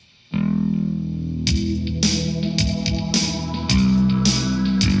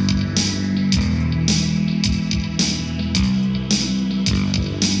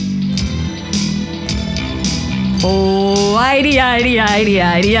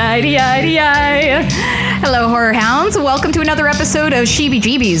Hello, horror hounds. Welcome to another episode of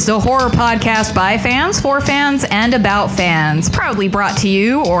Sheebie-Jeebies, the horror podcast by fans, for fans, and about fans. Proudly brought to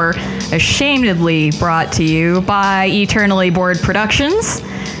you, or ashamedly brought to you, by Eternally Bored Productions.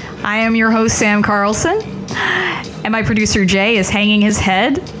 I am your host, Sam Carlson, and my producer, Jay, is hanging his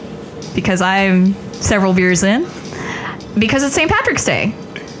head because I'm several beers in, because it's St. Patrick's Day.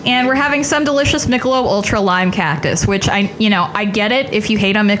 And we're having some delicious Michelob Ultra Lime Cactus, which I get it if you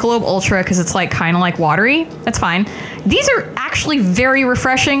hate on Michelob Ultra because it's kind of like watery. That's fine. These are actually very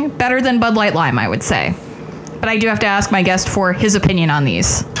refreshing, better than Bud Light Lime, I would say. But I do have to ask my guest for his opinion on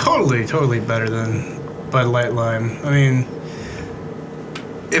these. Totally better than Bud Light Lime. I mean,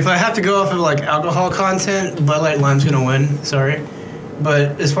 if I have to go off of alcohol content, Bud Light Lime's gonna win. Sorry,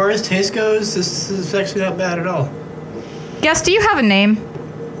 but as far as taste goes, this is actually not bad at all. Guest, do you have a name?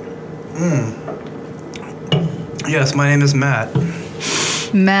 Yes, my name is Matt.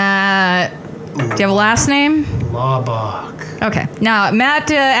 Matt. Do you have a last name? Laubach. Okay. Now,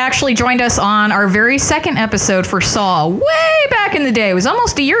 Matt actually joined us on our very second episode for Saw way back in the day. It was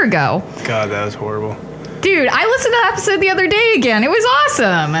almost a year ago. God, that was horrible. Dude, I listened to that episode the other day again. It was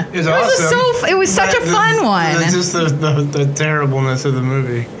awesome. It was such a fun one. It's just the terribleness of the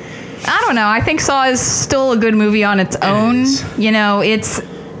movie. I don't know. I think Saw is still a good movie on its own.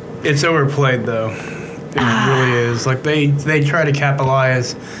 It's overplayed, though. It really is. They try to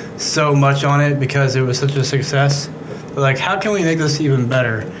capitalize so much on it because it was such a success. They're how can we make this even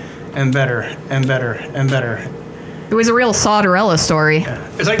better and better and better and better? It was a real Sawderella story. Yeah.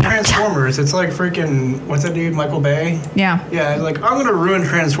 It's like Transformers. It's like freaking, what's that dude, Michael Bay? Yeah. Yeah, I'm going to ruin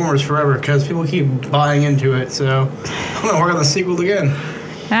Transformers forever because people keep buying into it, so I'm going to work on the sequel again.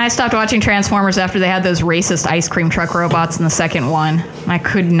 I stopped watching Transformers after they had those racist ice cream truck robots in the second one. I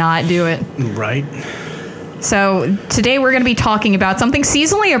could not do it. Right. So today we're going to be talking about something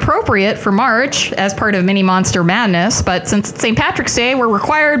seasonally appropriate for March as part of Mini Monster Madness, but since it's St. Patrick's Day, we're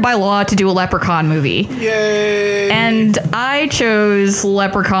required by law to do a Leprechaun movie. Yay! And I chose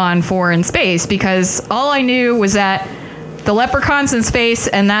Leprechaun 4 in Space because all I knew was that the Leprechaun's in space,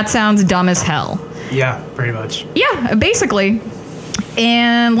 and that sounds dumb as hell. Yeah, pretty much. Yeah, basically.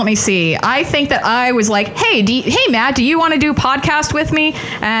 And let me see. I think that I was like, hey, Matt, do you want to do a podcast with me?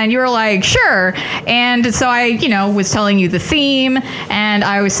 And you were like, sure. And so I, was telling you the theme, and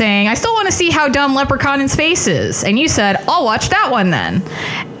I was saying, I still want to see how dumb Leprechaun in Space is. And you said, I'll watch that one then.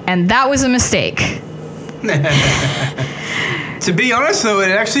 And that was a mistake. To be honest, though,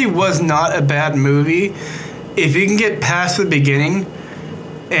 it actually was not a bad movie. If you can get past the beginning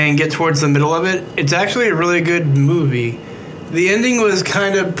and get towards the middle of it, it's actually a really good movie. The ending was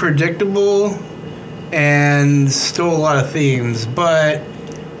kind of predictable and stole a lot of themes, but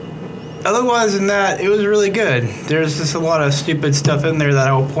otherwise than that, it was really good. There's just a lot of stupid stuff in there that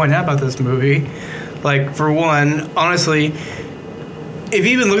I will point out about this movie. For one, honestly, if you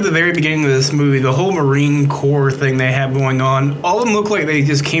even look at the very beginning of this movie, the whole Marine Corps thing they have going on, all of them look like they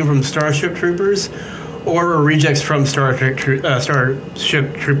just came from Starship Troopers or were rejects from Starship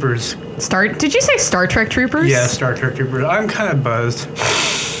Troopers. Did you say Star Trek Troopers? Yeah, Star Trek Troopers. I'm kind of buzzed.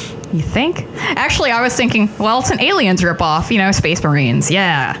 You think? Actually, I was thinking, well, it's an Aliens ripoff, Space Marines.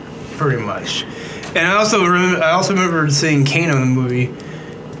 Yeah. Pretty much. And I also remember seeing Kano in the movie.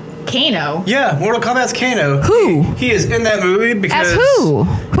 Kano? Yeah, Mortal Kombat's Kano. Who? He is in that movie because... As who?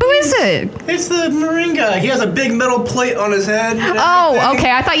 Who is it? It's the Marine guy. He has a big metal plate on his head. Oh, okay.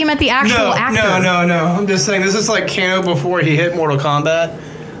 I thought you meant the actual actor. No. I'm just saying, this is like Kano before he hit Mortal Kombat.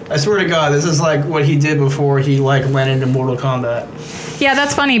 I swear to God, this is like what he did before he landed in Mortal Kombat. Yeah,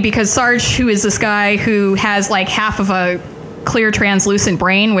 that's funny because Sarge, who is this guy who has half of a clear translucent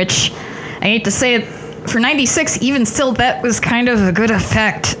brain, which I hate to say it, for 96, even still, that was kind of a good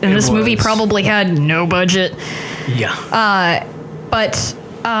effect. And this movie probably had no budget. Yeah. But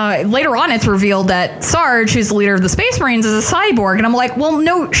later on, it's revealed that Sarge, who's the leader of the Space Marines, is a cyborg. And I'm like, well,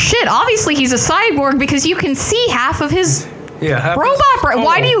 no shit. Obviously, he's a cyborg because you can see half of his robot brain.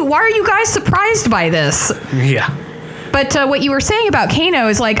 Why are you guys surprised by this? Yeah. But what you were saying about Kano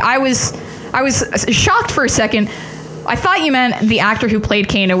is I was shocked for a second. I thought you meant the actor who played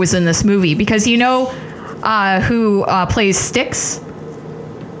Kano was in this movie because who plays Styx?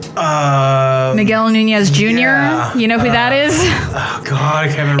 Miguel Nunez Jr. Yeah, you know who that is? Oh God, I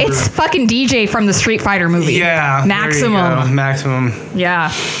can't remember. It's fucking DJ from the Street Fighter movie. Yeah, Maximum. Maximum. Yeah,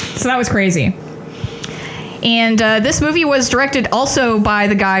 so that was crazy. And this movie was directed also by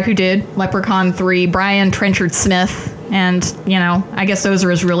the guy who did Leprechaun 3, Brian Trenchard Smith. And, I guess those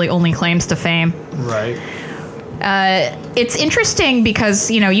are his really only claims to fame. Right. It's interesting because,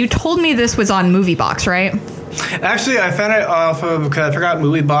 you told me this was on MovieBox, right? Actually, I found it off of, because I forgot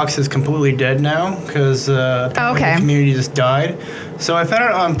Movie Box is completely dead now, because the community just died. So I found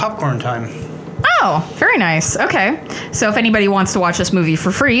it on Popcorn Time. Oh, very nice. Okay. So if anybody wants to watch this movie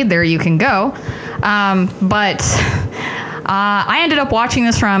for free, there you can go. But I ended up watching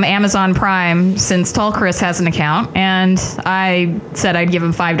this from Amazon Prime since Tall Chris has an account, and I said I'd give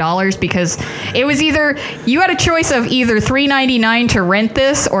him $5 because it was either, you had a choice of either $3.99 to rent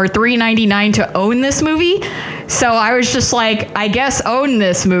this or $3.99 to own this movie. So I was just like, I guess own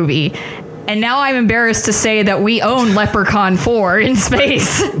this movie. And now I'm embarrassed to say that we own Leprechaun 4 in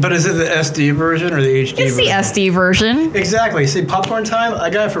space. But is it the SD version or the HD version? It's the SD version. Exactly. See, Popcorn Time, I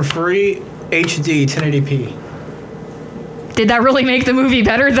got it for free, HD, 1080p. Did that really make the movie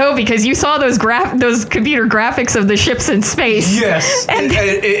better, though? Because you saw those computer graphics of the ships in space. Yes. And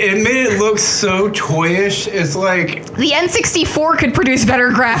it made it look so toyish. It's like... The N64 could produce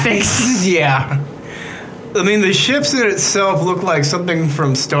better graphics. Yeah. I mean, the ships in itself look like something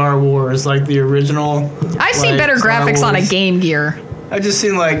from Star Wars, like the original. I've seen better graphics on a Game Gear. I'm just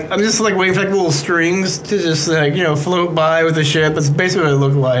waiting for little strings to just float by with the ship. That's basically what it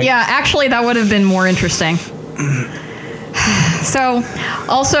looked like. Yeah, actually, that would have been more interesting. So,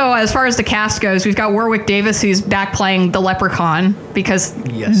 also, as far as the cast goes, we've got Warwick Davis, who's back playing the Leprechaun, because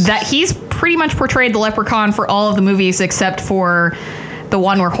he's pretty much portrayed the Leprechaun for all of the movies except for the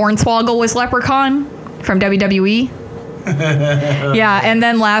one where Hornswoggle was Leprechaun from WWE. Yeah, and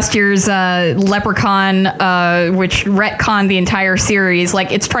then last year's Leprechaun, which retconned the entire series,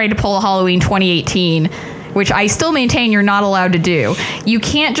 it's tried to pull a Halloween 2018, which I still maintain you're not allowed to do. You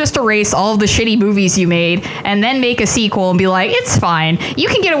can't just erase all of the shitty movies you made and then make a sequel and be like, it's fine. You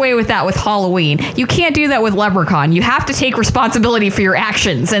can get away with that with Halloween. You can't do that with Leprechaun. You have to take responsibility for your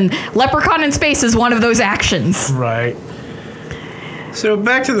actions, and Leprechaun in Space is one of those actions. Right. So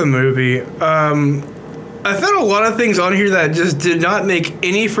back to the movie. I found a lot of things on here that just did not make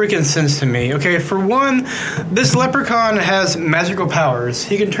any freaking sense to me. Okay, for one, this Leprechaun has magical powers.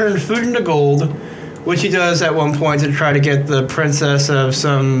 He can turn food into gold, which he does at one point to try to get the princess of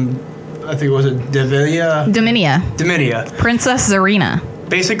some, I think, was it Dominia. Princess Zarina.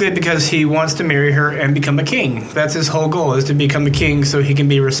 Basically because he wants to marry her and become a king. That's his whole goal, is to become a king so he can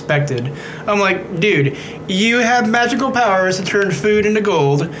be respected. I'm like, dude, you have magical powers to turn food into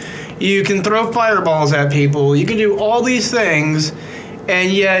gold. You can throw fireballs at people. You can do all these things,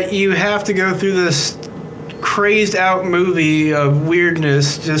 and yet you have to go through this crazed out movie of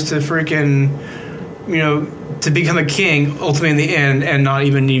weirdness just to freaking, to become a king ultimately in the end, and not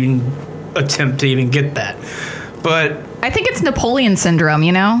even attempt to even get that. But I think it's Napoleon syndrome,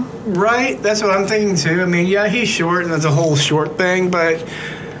 Right? That's what I'm thinking too. I mean, yeah, he's short, and that's a whole short thing, but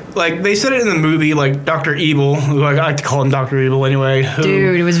they said it in the movie, Dr. Evil, who I like to call him Dr. Evil anyway.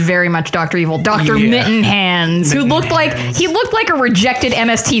 Dude, it was very much Dr. Evil. Dr. Mitten Hands, who looked like a rejected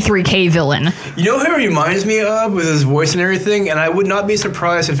MST3K villain. You know who he reminds me of with his voice and everything, and I would not be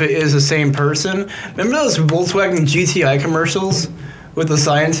surprised if it is the same person. Remember those Volkswagen GTI commercials with the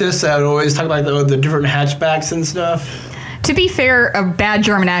scientists that would always talk about the different hatchbacks and stuff? To be fair, a bad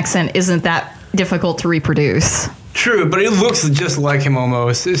German accent isn't that difficult to reproduce. True, but it looks just like him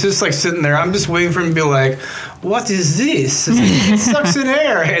almost. It's just sitting there. I'm just waiting for him to be like, what is this? It sucks in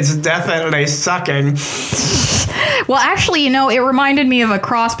air. It's definitely sucking. Well, actually, it reminded me of a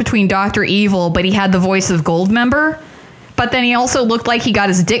cross between Dr. Evil, but he had the voice of Goldmember. But then he also looked like he got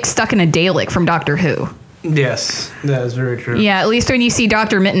his dick stuck in a Dalek from Doctor Who. Yes, that is very true. Yeah, at least when you see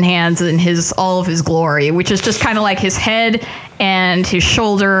Dr. Mitten Hands in all of his glory, which is just kind of like his head and his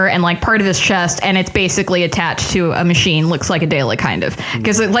shoulder and part of his chest, and it's basically attached to a machine, looks like a Dalek kind of,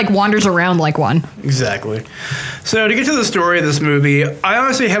 because it wanders around like one. Exactly. So to get to the story of this movie, I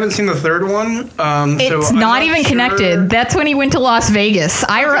honestly haven't seen the third one. It's not even connected. That's when he went to Las Vegas.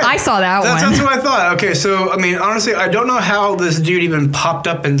 I saw that one. That's what I thought. Okay, so I mean, honestly, I don't know how this dude even popped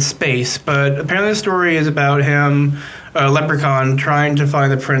up in space, but apparently the story is about him, Leprechaun, trying to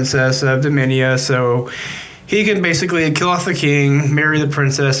find the princess of Dominia, so he can basically kill off the king, marry the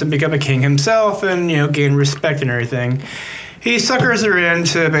princess, and become a king himself, and gain respect and everything. He suckers her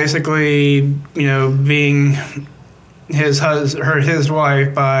into basically, being his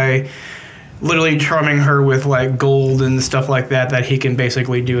wife by literally charming her with gold and stuff like that he can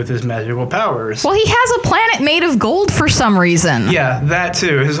basically do with his magical powers. Well, he has a planet made of gold for some reason. Yeah, that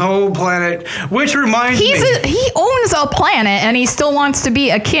too. His whole planet, which reminds me... He owns a planet and he still wants to be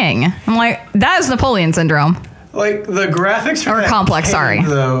a king. I'm like, that is Napoleon syndrome. The graphics or complex,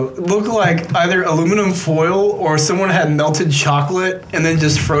 though, look like either aluminum foil or someone had melted chocolate and then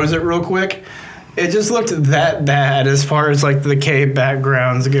just froze it real quick. It just looked that bad as far as the cave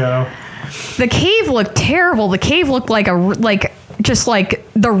backgrounds go. The cave looked terrible. The cave looked like just like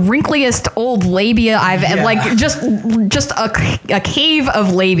the wrinkliest old labia like just a cave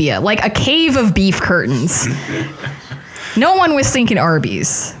of labia, like a cave of beef curtains. No one was thinking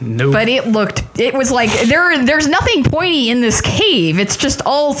Arby's. Nope. But it was like there's nothing pointy in this cave. It's just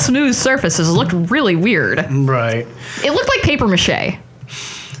all smooth surfaces. It looked really weird. Right. It looked like paper mache.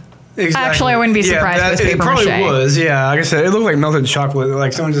 Exactly. Actually, I wouldn't be surprised if it was paper mache. It probably was, yeah. Like I said, it looked like melted chocolate.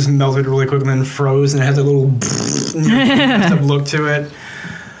 Like someone just melted really quick and then froze, and it had a little look to it.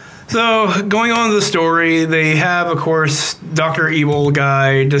 So, going on to the story, they have, of course, Dr. Evil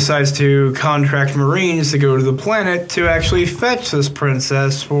Guy decides to contract Marines to go to the planet to actually fetch this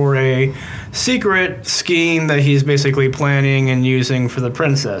princess for a secret scheme that he's basically planning and using for the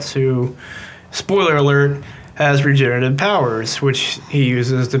princess, who, spoiler alert, has regenerative powers, which he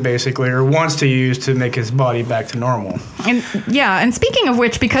uses to basically, or wants to use to make his body back to normal. And speaking of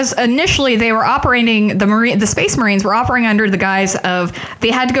which, because initially they were operating, the Space Marines were operating under the guise of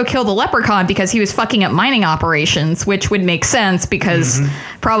they had to go kill the Leprechaun because he was fucking up mining operations, which would make sense because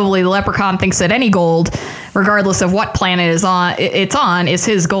probably the Leprechaun thinks that any gold, regardless of what planet it's on, is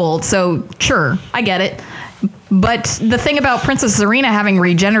his gold. So sure, I get it. But the thing about Princess Serena having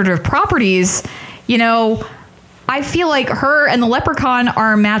regenerative properties, I feel like her and the Leprechaun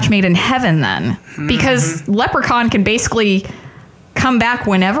are a match made in heaven then. Because Leprechaun can basically come back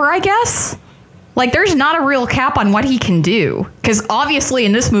whenever, I guess. Like, there's not a real cap on what he can do. Because obviously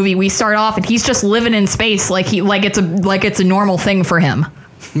in this movie, we start off and he's just living in space like it's a normal thing for him.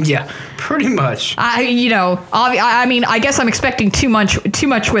 Yeah, pretty much. I mean, I guess I'm expecting too much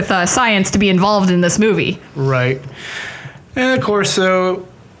with science to be involved in this movie. Right. And of course, so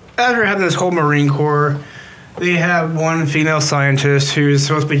after having this whole Marine Corps, they have one female scientist who's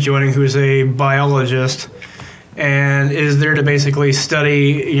supposed to be joining, who's a biologist, and is there to basically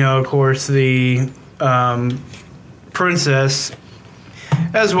study, of course, the princess,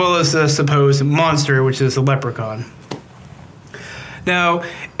 as well as the supposed monster, which is the Leprechaun. Now,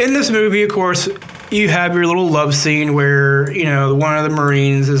 in this movie, of course, you have your little love scene where, one of the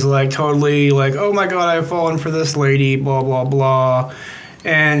Marines is like totally like, oh my God, I've fallen for this lady, blah, blah, blah.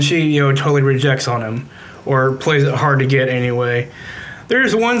 And she, totally rejects on him, or plays it hard to get anyway.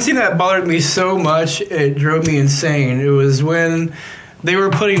 There's one scene that bothered me so much, it drove me insane. It was when they were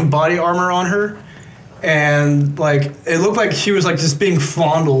putting body armor on her, and it looked like she was just being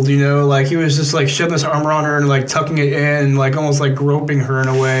fondled, like he was just shoving this armor on her and tucking it in, almost groping her in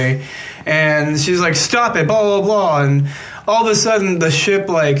a way. And she's like, stop it, blah, blah, blah. And all of a sudden the ship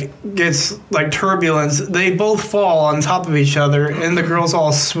gets turbulence. They both fall on top of each other, and the girl's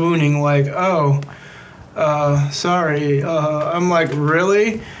all swooning sorry. I'm like,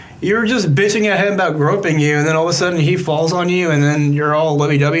 really? You're just bitching at him about groping you, and then all of a sudden he falls on you, and then you're all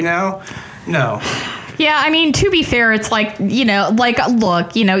lovey-dovey now? No. Yeah, I mean, to be fair, it's look,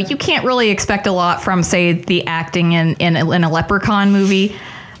 you can't really expect a lot from, say, the acting in a Leprechaun movie,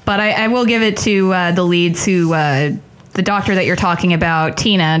 but I will give it to the leads who, the doctor that you're talking about,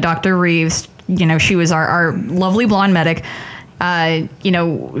 Tina, Dr. Reeves, she was our lovely blonde medic,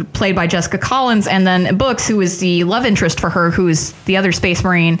 played by Jessica Collins, and then Books, who was the love interest for her, who is the other Space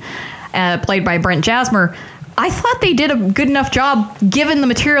Marine, played by Brent Jasmer. I thought they did a good enough job given the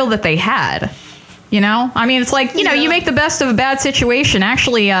material that they had. I mean, it's you make the best of a bad situation.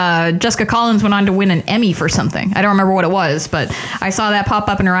 Actually, Jessica Collins went on to win an Emmy for something. I don't remember what it was, but I saw that pop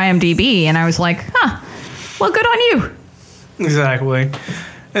up in her IMDb, and I was like, well, good on you. Exactly.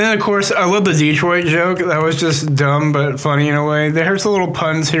 And then, of course, I love the Detroit joke. That was just dumb but funny in a way. There's some little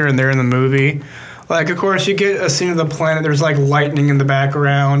puns here and there in the movie. Of course, you get a scene of the planet. There's, lightning in the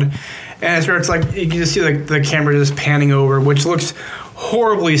background. And it starts, you can just see, the camera just panning over, which looks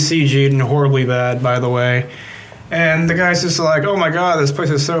horribly CG'd and horribly bad, by the way. And the guy's just like, oh, my God, this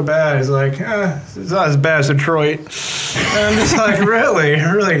place is so bad. He's like, it's not as bad as Detroit. And I'm just like, really?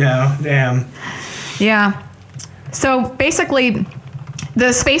 Really now? Damn. Yeah. So, basically,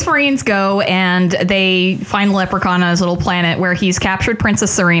 the Space Marines go and they find Leprechaun on his little planet where he's captured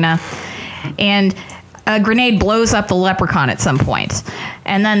Princess Serena, and a grenade blows up the Leprechaun at some point.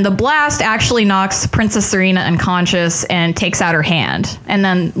 And then the blast actually knocks Princess Serena unconscious and takes out her hand. And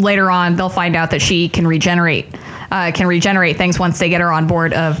then later on, they'll find out that she can regenerate things once they get her on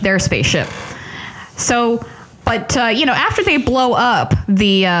board of their spaceship. So, but, after they blow up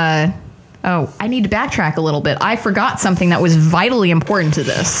the... I need to backtrack a little bit. I forgot something that was vitally important to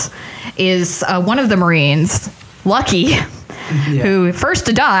this. Is one of the Marines, Lucky, who first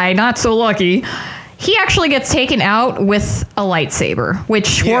to die, not so lucky, he actually gets taken out with a lightsaber,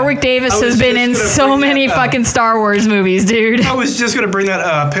 which Yeah. Warwick Davis I was has been just in gonna so bring many that up. fucking Star Wars movies, dude. I was just gonna bring that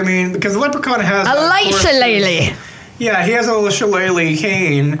up. I mean, because the Leprechaun has A light of course, shillelagh. Yeah, he has a little shillelagh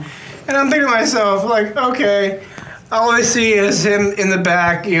cane, and I'm thinking to myself, like, okay, all I see is him in the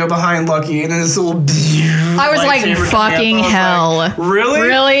back, behind Lucky, and then this little. I was like, lightsaber coming up. fucking I was hell. like, really?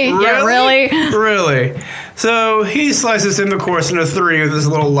 Really? Yeah, really? Really? So he slices him, of course, into 3 with his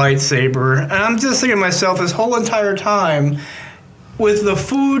little lightsaber, and I'm just thinking to myself this whole entire time, with the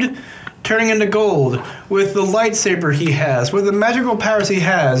food turning into gold, with the lightsaber he has, with the magical powers he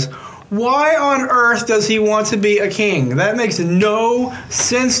has, why on earth does he want to be a king? That makes no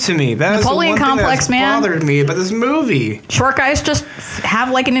sense to me. That is Napoleon the one complex, thing that's man. bothered me about this movie. Short guys just have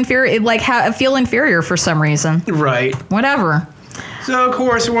like an inferior, feel inferior for some reason. Right. Whatever. So, of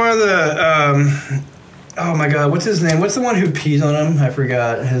course, one of the... oh, my God. What's his name? What's the one who pees on him? I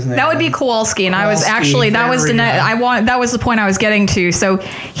forgot his name. That would be Kowalski, and I was Kowalski, actually that was very good. that was the point I was getting to. So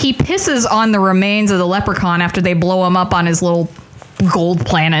he pisses on the remains of the leprechaun after they blow him up on his little gold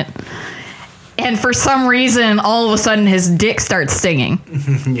planet, and for some reason, all of a sudden, his dick starts stinging.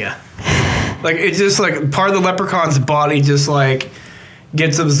 Yeah. Like, it's just, like, part of the leprechaun's body just, like,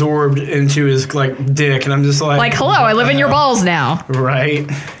 gets absorbed into his, like, dick, and I'm just like... Like, hello, I live in your balls now. Right.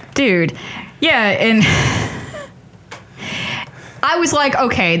 Dude. Yeah, and I was like,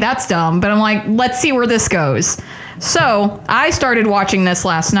 okay, that's dumb, but I'm like, let's see where this goes. So I started watching this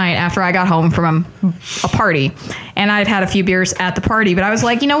last night after I got home from a party, and I'd had a few beers at the party, but I was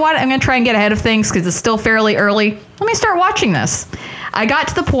like, you know what? I'm going to try and get ahead of things because it's still fairly early. Let me start watching this. I got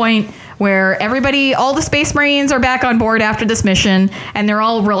to the point where all the Space Marines are back on board after this mission, and they're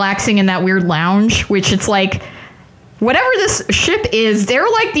all relaxing in that weird lounge, which it's like, whatever this ship is, they're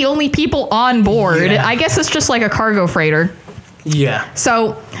like the only people on board. Yeah. I guess it's just like a cargo freighter. Yeah.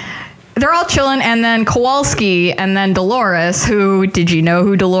 So they're all chilling, and then Kowalski and then Dolores, did you know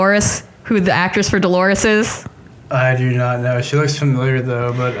who the actress for Dolores is? I do not know. She looks familiar,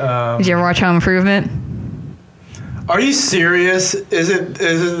 though, but... Did you ever watch Home Improvement? Are you serious? Is it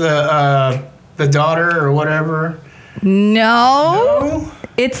the daughter or whatever? No. No?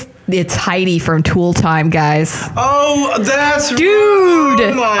 It's Heidi from Tool Time, guys. Oh, that's... Dude!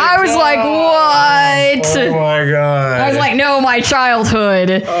 Oh my I was like, what? Oh, my God. I was like, no, my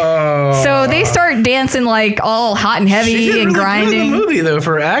childhood. Oh. So they start dancing like all hot and heavy She did and really grinding. good in the movie, though,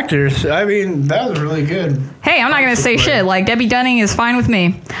 for actors. I mean, that was really good. Hey, I'm not going to say shit. Like, Debbie Dunning is fine with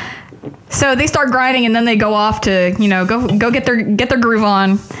me. So they start grinding, and then they go off to, go get their groove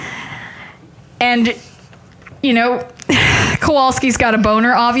on. And, Kowalski's got a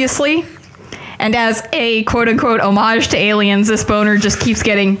boner, obviously. And as a quote-unquote homage to Aliens, this boner just keeps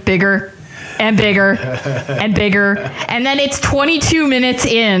getting bigger and bigger and bigger. And then it's 22 minutes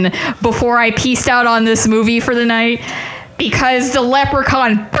in before I pieced out on this movie for the night because the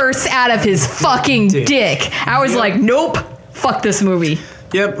leprechaun bursts out of his fucking dick. I was like, nope, fuck this movie.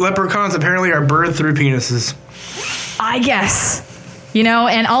 Yep, leprechauns apparently are birthed through penises. I guess.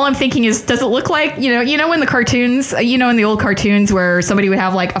 And all I'm thinking is, does it look like, in the cartoons, in the old cartoons where somebody would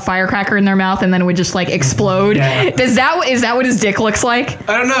have like a firecracker in their mouth and then it would just like explode? Yeah. Is that what his dick looks like?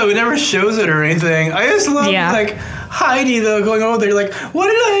 I don't know. It never shows it or anything. I just love, like, Heidi, though, going over there like, what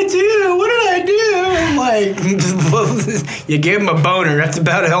did I do? What did I do? And, like, you gave him a boner. That's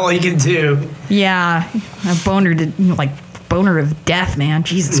about all he can do. Yeah. A boner of death, man.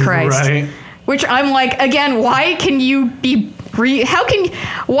 Jesus Christ. Right. Which I'm like, again, why can you be...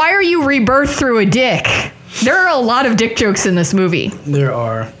 why are you rebirthed through a dick? There are a lot of dick jokes in this movie. There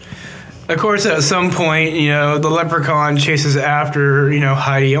are. Of course, at some point, the leprechaun chases after,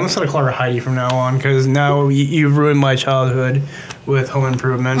 Heidi. I'm going to call her Heidi from now on because now you've ruined my childhood with Home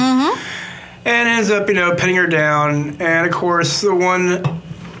Improvement. Mm-hmm. And ends up, pinning her down. And, of course, the one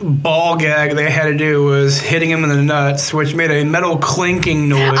ball gag they had to do was hitting him in the nuts, which made a metal clinking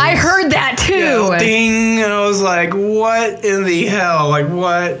noise. I heard that, too. Yeah, ding. And I was like, what in the hell? Like,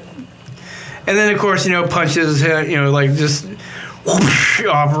 what? And then, of course, punches him, like, just... whoosh,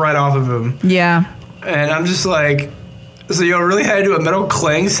 right off of him. Yeah. And I'm just like, so you really had to do a metal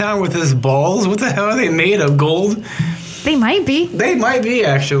clang sound with his balls? What the hell are they made of? Gold? They might be. They might be,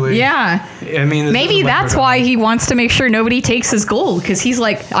 actually. Yeah. I mean, maybe that's why he wants to make sure nobody takes his gold, because he's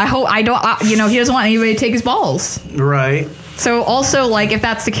like, he doesn't want anybody to take his balls. Right. So also, like, if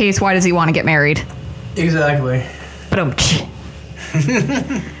that's the case, why does he want to get married? Exactly. But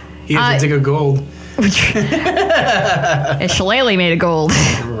he has to dig a gold. And Shillelagh made of gold.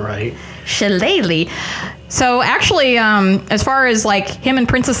 Right. Shillelagh. So actually, as far as like him and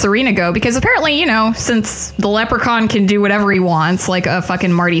Princess Serena go, because apparently, you know, since the leprechaun can do whatever he wants, like a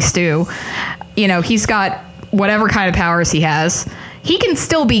fucking Marty Stew, you know, he's got whatever kind of powers he has. He can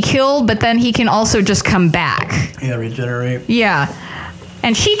still be killed, but then he can also just come back. Yeah, regenerate. Yeah.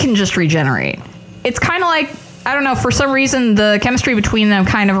 And she can just regenerate. It's kind of like, I don't know, for some reason, the chemistry between them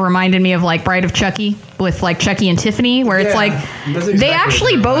kind of reminded me of like Bride of Chucky with like Chucky and Tiffany, where it's like exactly they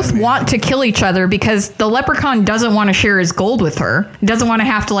actually both want to kill each other because the leprechaun doesn't want to share his gold with her. He doesn't want to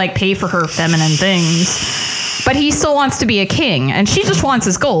have to like pay for her feminine things. But he still wants to be a king, and she just wants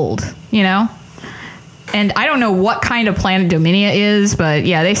his gold, you know? And I don't know what kind of planet Dominia is, but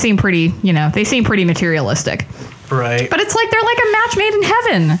yeah, they seem pretty, you know, they seem pretty materialistic. Right. But it's like they're like a match made in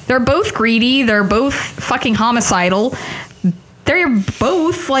heaven. They're both greedy. They're both fucking homicidal. They're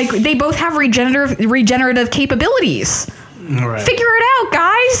both like, they both have regenerative capabilities. Right. Figure it out,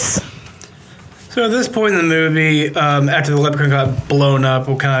 guys. So at this point in the movie, after the leprechaun got blown up,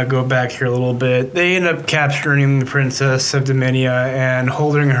 we'll kind of go back here a little bit. They end up capturing the Princess of Dominia and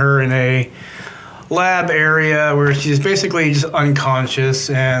holding her in a lab area where she's basically just unconscious,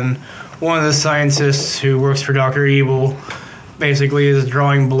 and one of the scientists who works for Dr. Evil basically is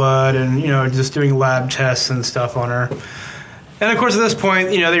drawing blood and, you know, just doing lab tests and stuff on her. And of course, at this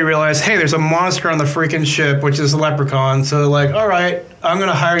point, you know, they realize, hey, there's a monster on the freaking ship, which is a leprechaun. So they're like, all right, I'm going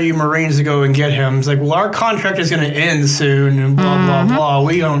to hire you Marines to go and get him. It's like, well, our contract is going to end soon and blah, blah, blah.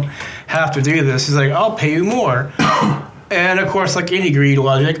 We don't have to do this. He's like, I'll pay you more. And of course, like any greed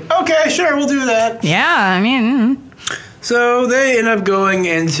logic, okay, sure, we'll do that. Yeah, I mean... So they end up going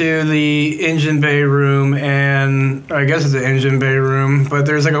into the engine bay room, and I guess it's an engine bay room, but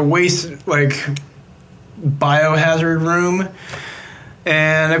there's like a waste, like, biohazard room.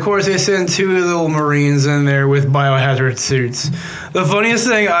 And of course, they send two little Marines in there with biohazard suits. The funniest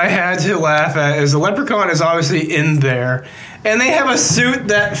thing I had to laugh at is the leprechaun is obviously in there, and they have a suit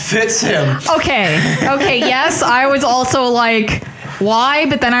that fits him. Okay, yes, I was also like... Why?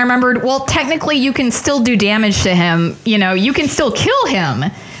 But then I remembered, well, technically you can still do damage to him. You know, you can still kill him.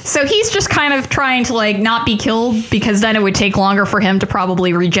 So he's just kind of trying to, like, not be killed because then it would take longer for him to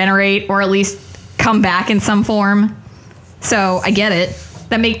probably regenerate or at least come back in some form. So I get it.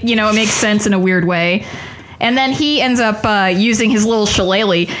 That it makes sense in a weird way. And then he ends up using his little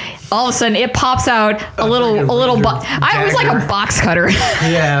shillelagh. All of a sudden, it pops out it was like a box cutter.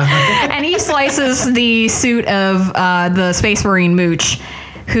 Yeah. And he slices the suit of the Space Marine Mooch,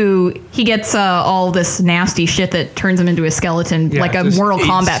 who he gets all this nasty shit that turns him into a skeleton, like a Mortal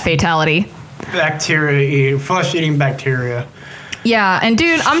Kombat fatality. Bacteria, flesh-eating bacteria. Yeah, and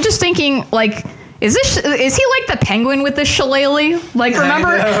dude, I'm just thinking, like... Is he like the penguin with the shillelagh? Like, remember?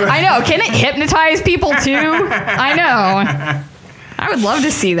 I know. Can it hypnotize people too? I know. I would love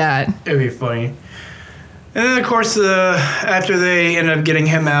to see that. It'd be funny. And then, of course, after they end up getting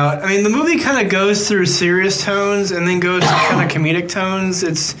him out, I mean, the movie kind of goes through serious tones and then goes to kind of comedic tones.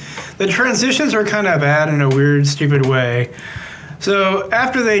 The transitions are kind of bad in a weird, stupid way. So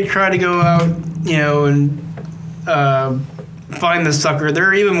after they try to go out, you know, and find the sucker,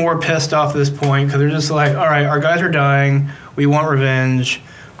 they're even more pissed off at this point because they're just like, all right, our guys are dying, we want revenge,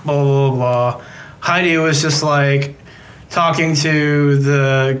 blah, blah, blah. Heidi was just like talking to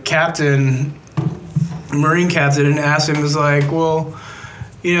the captain, Marine captain, and asked him, was like, well,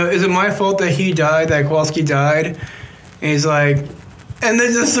 you know, is it my fault that he died, that Kowalski died? And he's like, and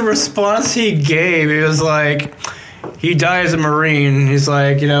then just the response he gave, it was like, he died as a Marine. He's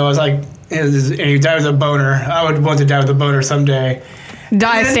like, you know, I was like, and he died with a boner. I would want to die with a boner someday.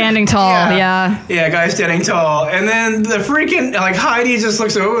 Die standing tall, yeah. Yeah, guy standing tall. And then the freaking, like, Heidi just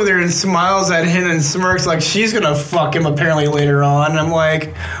looks over there and smiles at him and smirks like she's going to fuck him apparently later on. And I'm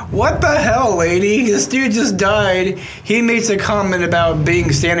like, what the hell, lady? This dude just died. He makes a comment about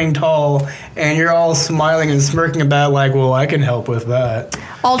being standing tall, and you're all smiling and smirking about like, well, I can help with that.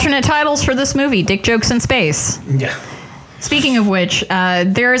 Alternate titles for this movie, Dick Jokes in Space. Yeah. Speaking of which,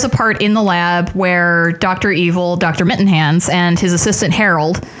 there is a part in the lab where Dr. Evil, Dr. Mittenhands, and his assistant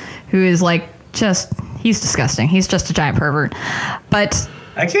Harold, who is like he's disgusting. He's just a giant pervert. But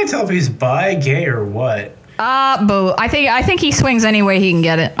I can't tell if he's bi, gay, or what. Both. I think he swings any way he can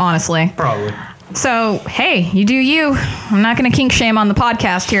get it, honestly. Probably. So, hey, you do you. I'm not going to kink shame on the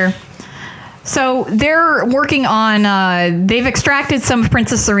podcast here. So they're working on, they've extracted some of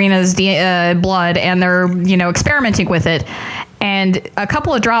Princess Serena's blood, and they're, you know, experimenting with it. And a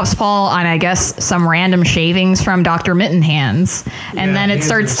couple of drops fall on, I guess, some random shavings from Dr. Mittenhands. And then it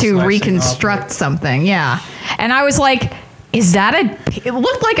starts to reconstruct something. Yeah. And I was like, is that it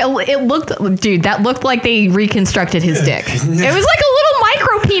looked like, dude, that looked like they reconstructed his dick. It was like a little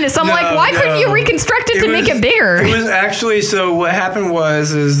micro penis. I'm like, why couldn't you reconstruct it to make it bigger? It was actually, so what happened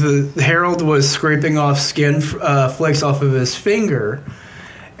was the Harold was scraping off skin flakes off of his finger.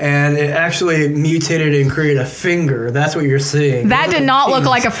 And it actually mutated and created a finger. That's what you're seeing. That did not look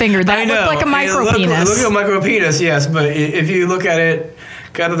like a finger. That looked like a micro penis. It looked like a micro penis, yes. But if you look at it,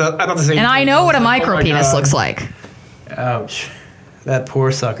 kind of I thought the same. And I know what a micro penis looks like. Ouch. That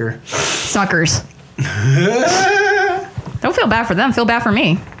poor sucker. Suckers. Don't feel bad for them. Feel bad for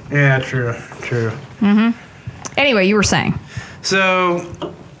me. Yeah, true. Mm-hmm. Anyway, you were saying.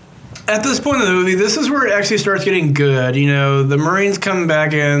 So, at this point in the movie, this is where it actually starts getting good. You know, the Marines come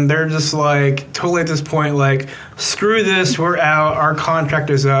back in. They're just like, totally at this point, like, screw this. We're out. Our contract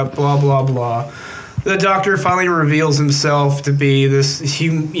is up. Blah, blah, blah. The doctor finally reveals himself to be this,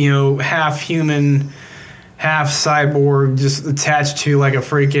 half human, half cyborg, just attached to like a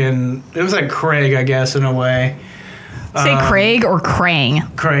freaking. It was like Craig, I guess, in a way. Say Craig or Krang?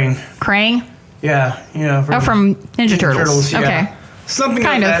 Krang? Yeah, from Ninja Turtles. Yeah. Okay. Something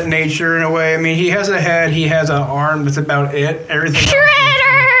of that nature, in a way. I mean, he has a head, he has an arm. That's about it. Everything.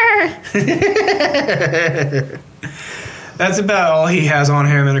 Shredder. That's about all he has on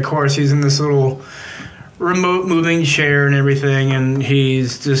him, and of course, he's in this little remote moving chair and everything, and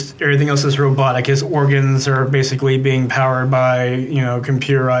he's just everything else is robotic. His organs are basically being powered by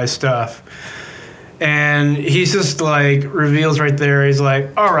computerized stuff, and he's just like reveals right there. He's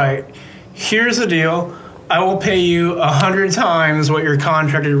like, "All right, here's the deal. I will pay you 100 times what your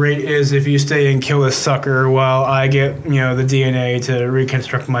contracted rate is if you stay and kill this sucker while I get the DNA to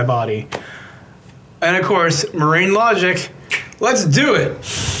reconstruct my body." And of course, Marine logic. Let's do it.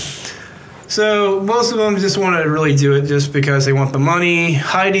 So most of them just want to really do it just because they want the money.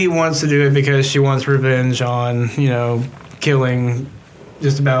 Heidi wants to do it because she wants revenge on, killing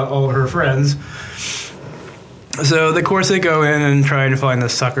just about all of her friends. So, of course, they go in and try to find the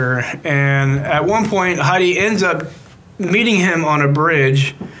sucker. And at one point, Heidi ends up meeting him on a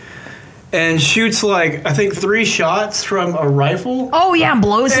bridge and shoots, like, I think 3 shots from a rifle. Oh, yeah, and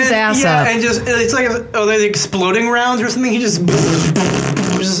blows his ass up. And just, it's like, they're exploding rounds or something. He just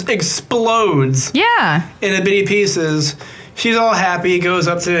explodes. Yeah. In bitty pieces. She's all happy, goes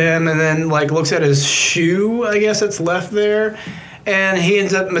up to him, and then, like, looks at his shoe, I guess, that's left there. And he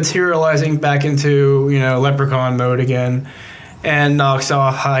ends up materializing back into, leprechaun mode again and knocks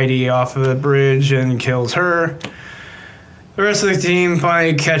off Heidi off of the bridge and kills her. The rest of the team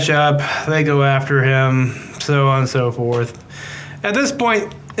finally catch up. They go after him, so on and so forth. At this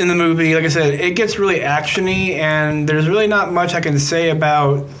point in the movie, like I said, it gets really action-y, and there's really not much I can say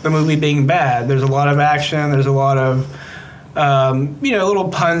about the movie being bad. There's a lot of action. There's a lot of, little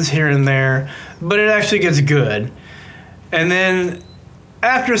puns here and there. But it actually gets good. And then,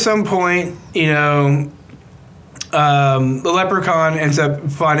 after some point, the leprechaun ends up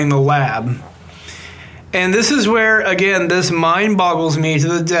finding the lab. And this is where, again, this mind boggles me to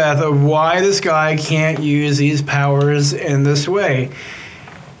the death of why this guy can't use these powers in this way.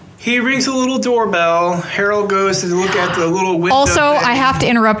 He rings a little doorbell. Harold goes to look at the little window. Also, I have to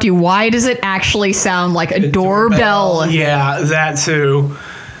interrupt you. Why does it actually sound like a doorbell? Yeah, that too.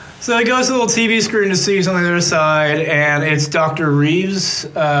 So he goes to the little TV screen to see something on the other side, and it's Dr. Reeves,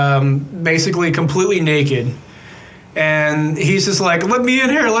 basically completely naked. And he's just like, let me in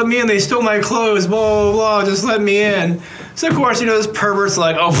here, let me in. They stole my clothes, blah, blah, blah, just let me in. So, of course, this pervert's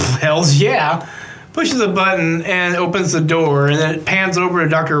like, oh, hells yeah. Pushes a button and opens the door, and then it pans over to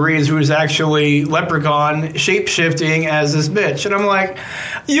Dr. Reeves, who is actually Leprechaun, shape-shifting as this bitch. And I'm like,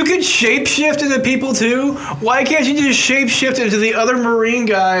 you could shape-shift into people too? Why can't you just shape-shift into the other Marine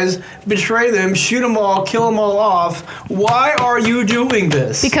guys, betray them, shoot them all, kill them all off? Why are you doing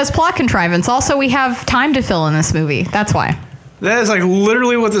this? Because plot contrivance. Also, we have time to fill in this movie. That's why. That is like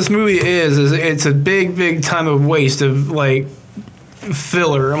literally what this movie is it's a big, big time of waste of like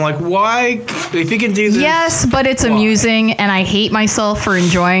filler. I'm like, why? If you can do this. Yes, but it's amusing, and I hate myself for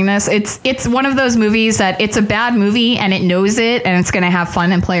enjoying this. It's one of those movies that it's a bad movie, and it knows it, and it's going to have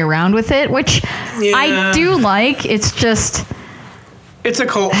fun and play around with it, which I do like. It's just... It's a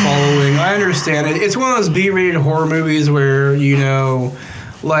cult following. I understand it. It's one of those B-rated horror movies where,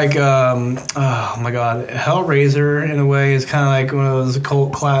 like, oh my God, Hellraiser, in a way, is kind of like one of those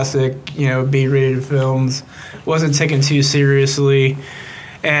cult classic, B-rated films. Wasn't taken too seriously.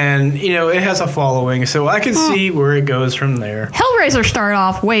 And, it has a following, so I can see where it goes from there. Hellraiser started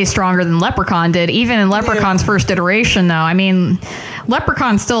off way stronger than Leprechaun did, even in Leprechaun's first iteration, though. I mean,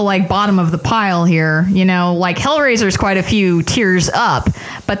 Leprechaun's still, like, bottom of the pile here. Like, Hellraiser's quite a few tiers up.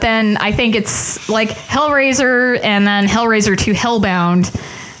 But then I think it's, like, Hellraiser and then Hellraiser 2 Hellbound.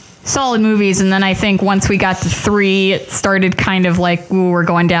 solid movies, and then I think once we got to 3, it started kind of like, ooh, we're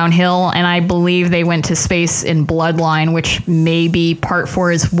going downhill, and I believe they went to space in Bloodline, which may be part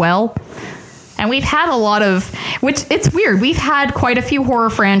 4 as well. And we've had a lot of, which it's weird, we've had quite a few horror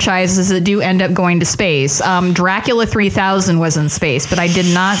franchises that do end up going to space. Dracula 3000 was in space, but I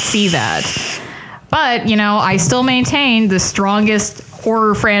did not see that. But, you know, I still maintain the strongest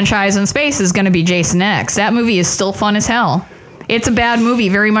horror franchise in space is going to be Jason X. That movie is still fun as hell. It's a bad movie,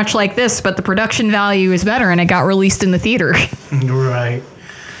 very much like this, but the production value is better, and it got released in the theater. Right.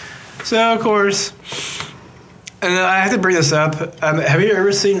 So, of course, and I have to bring this up. Have you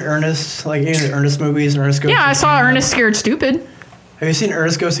ever seen Ernest, like any of the Ernest movies? Ernest Goes Yeah, to I saw Camp? Ernest Scared Stupid. Have you seen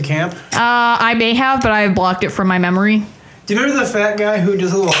Ernest Goes to Camp? I may have, but I've blocked it from my memory. Do you remember the fat guy who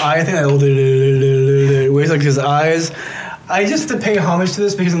does a little eye thing? Waves like his eyes. I just have to pay homage to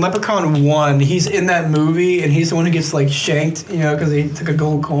this because in Leprechaun 1, he's in that movie and he's the one who gets like shanked, you know, because he took a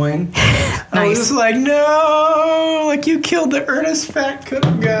gold coin. I was just like, no, like you killed the Ernest fat cook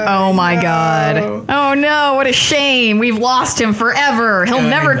guy. Oh my no. God. Oh no, what a shame. We've lost him forever. He'll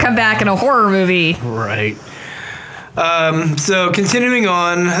never come back in a horror movie. Right. So continuing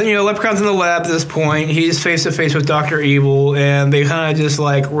on, you know, Leprechaun's in the lab at this point. He's face to face with Dr. Evil, and they kind of just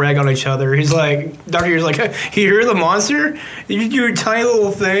like rag on each other. He's like, Dr. Evil's like, hey, you hear the monster? You're a tiny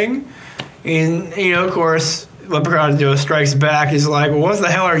little thing. And, you know, of course, Leprechaun just strikes back. He's like, well, what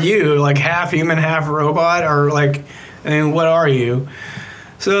the hell are you? Like half human, half robot? Or like, I mean, what are you?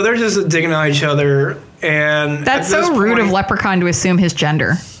 So they're just digging on each other. And that's so rude of Leprechaun to assume his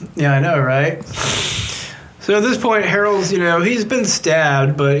gender. Yeah, I know, right? So at this point, Harold's, you know, he's been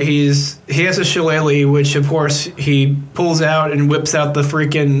stabbed, but he has a shillelagh, which of course he pulls out and whips out the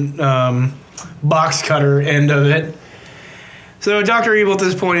freaking box cutter end of it. So Dr. Evil at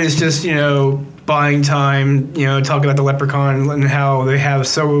this point is just, you know, buying time, you know, talking about the Leprechaun and how they have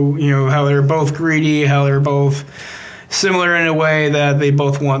so, you know, how they're both greedy, how they're both similar in a way that they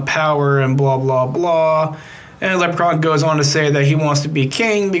both want power and blah, blah, blah. And Leprechaun goes on to say that he wants to be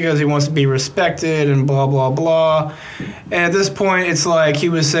king because he wants to be respected and blah, blah, blah. And at this point, it's like he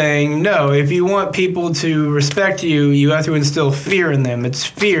was saying, no, if you want people to respect you, you have to instill fear in them. It's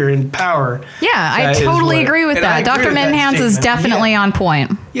fear and power. Yeah, I totally agree with that. Dr. Mittenhands is definitely on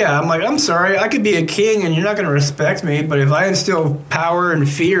point. Yeah, I'm like, I'm sorry, I could be a king and you're not going to respect me, but if I instill power and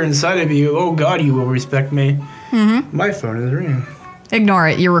fear inside of you, oh God, you will respect me. Mm-hmm. My phone is ringing. Ignore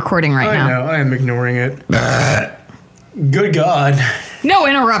it. You're recording now. I know. I am ignoring it. Good God. No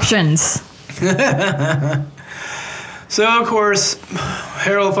interruptions. So, of course,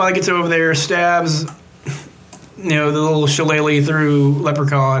 Harold finally gets over there, stabs, you know, the little shillelagh through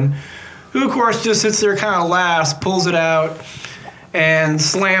Leprechaun, who, of course, just sits there kind of laughs, pulls it out, and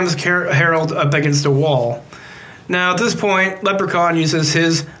slams Harold up against a wall. Now, at this point, Leprechaun uses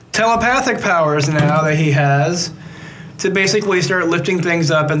his telepathic powers now that he has to basically start lifting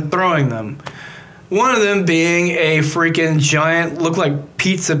things up and throwing them. One of them being a freaking giant, look like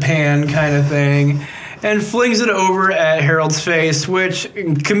pizza pan kind of thing, and flings it over at Harold's face, which,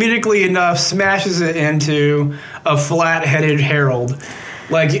 comedically enough, smashes it into a flat-headed Harold.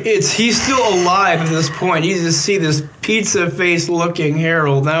 Like, he's still alive at this point. You just see this pizza face-looking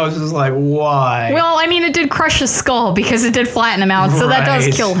Harold, and I was just like, why? Well, I mean, it did crush his skull because it did flatten him out, so that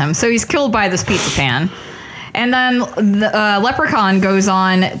does kill him. So he's killed by this pizza pan. And then the Leprechaun goes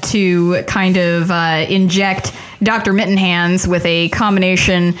on to kind of inject Dr. Mittenhands with a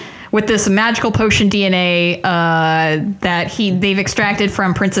combination with this magical potion DNA that they've extracted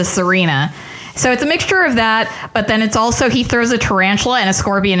from Princess Serena. So it's a mixture of that, but then it's also he throws a tarantula and a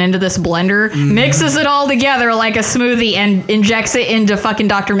scorpion into this blender, mixes it all together like a smoothie, and injects it into fucking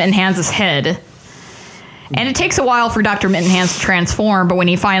Dr. Mittenhands' head. And it takes a while for Dr. Mittenhands to transform, but when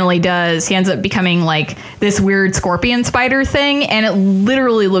he finally does, he ends up becoming like this weird scorpion spider thing, and it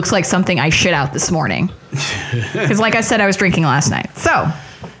literally looks like something I shit out this morning. Because like I said, I was drinking last night. So.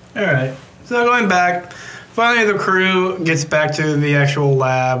 All right. So going back, finally the crew gets back to the actual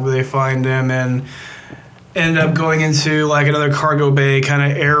lab where they find him and end up going into like another cargo bay kind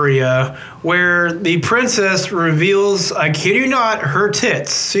of area where the princess reveals, I kid you not, her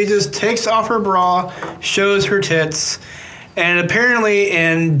tits. She just takes off her bra, shows her tits, and apparently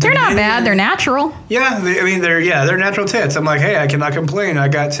they're not bad. They're natural. Yeah, they're natural tits. I'm like, hey, I cannot complain. I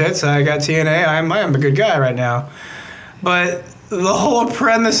got tits. I got TNA. I am a good guy right now. But the whole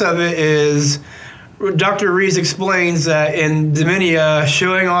premise of it is Dr. Reese explains that in Dominia,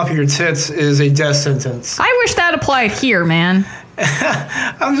 showing off your tits is a death sentence. I wish that applied here, man.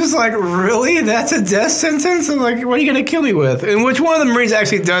 I'm just like, really? That's a death sentence? I'm like, what are you gonna kill me with? And which one of the Marines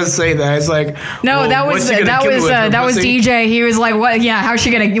actually does say that? It's like, no, well, that was DJ. He was like, what? Yeah, how's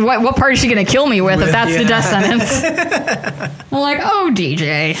she gonna? What part is she gonna kill me with if that's the death sentence? I'm like, oh,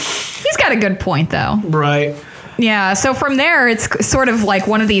 DJ. He's got a good point though. Right. Yeah, so from there, it's sort of like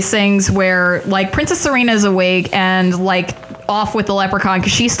one of these things where, like, Princess Serena's awake and, like, off with the leprechaun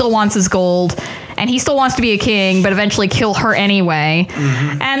because she still wants his gold, and he still wants to be a king, but eventually kill her anyway.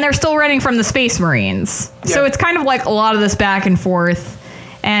 Mm-hmm. And they're still running from the Space Marines. Yep. So it's kind of like a lot of this back and forth.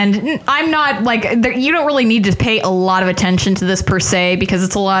 And I'm not, like, you don't really need to pay a lot of attention to this per se, because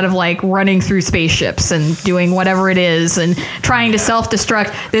it's a lot of, like, running through spaceships and doing whatever it is and trying to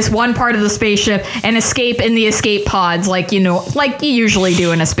self-destruct this one part of the spaceship and escape in the escape pods, like, you know, like you usually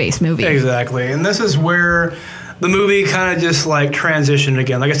do in a space movie. Exactly. And this is where the movie kind of just, like, transitioned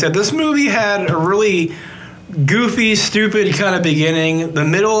again. Like I said, this movie had a really goofy, stupid kind of beginning. The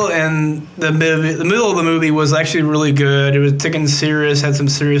middle and the middle of the movie was actually really good. It was taken serious, had some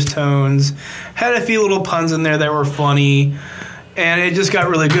serious tones, had a few little puns in there that were funny, and it just got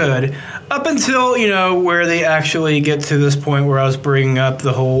really good. Up until, you know, where they actually get to this point where I was bringing up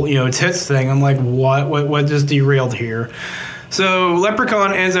the whole, you know, tits thing. I'm like, what just derailed here? So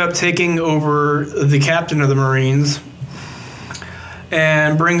Leprechaun ends up taking over the captain of the Marines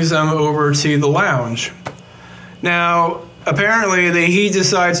and brings them over to the lounge. Now, apparently, he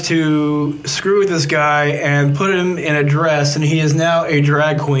decides to screw with this guy and put him in a dress, and he is now a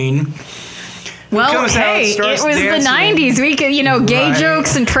drag queen. Well, hey, it was dancing. The 90s. We could, you know, gay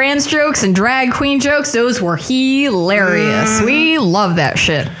jokes and trans jokes and drag queen jokes. Those were hilarious. We love that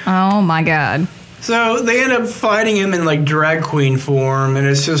shit. Oh, my God. So they end up fighting him in, like, drag queen form, and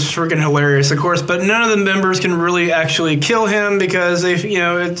it's just freaking hilarious, of course. But none of the members can really actually kill him because they, you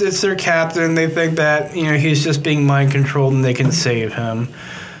know, it's their captain. They think that, you know, he's just being mind controlled and they can save him.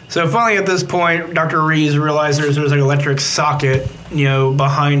 So finally, at this point, Dr. Reeves realizes there's an electric socket, you know,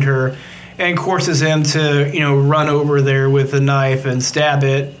 behind her, and forces him to, you know, run over there with a knife and stab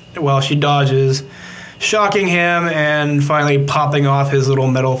it while she dodges, shocking him and finally popping off his little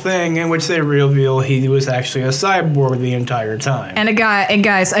metal thing, in which they reveal he was actually a cyborg the entire time. And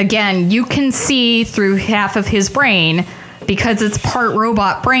guys, again, you can see through half of his brain because it's part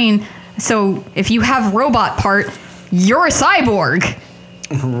robot brain. So if you have robot part, you're a cyborg.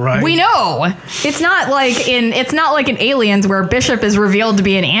 Right. We know. It's not like in Aliens where Bishop is revealed to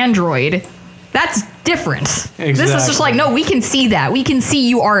be an android. That's different. Exactly. This is just like, no, we can see that. We can see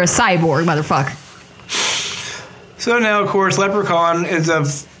you are a cyborg, motherfucker. So now, of course, Leprechaun ends up,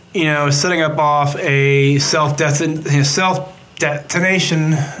 you know, setting up off a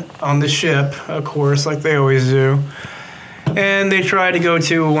self-detonation on the ship, of course, like they always do. And they try to go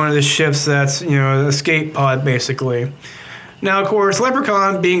to one of the ships that's, you know, an escape pod, basically. Now, of course,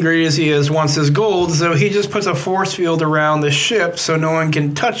 Leprechaun, being greedy as he is, wants his gold, so he just puts a force field around the ship so no one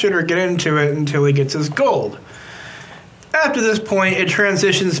can touch it or get into it until he gets his gold. After this point, it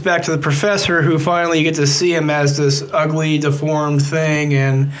transitions back to the professor, who finally gets to see him as this ugly, deformed thing.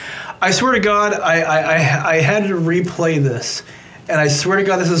 And I swear to God, I had to replay this. And I swear to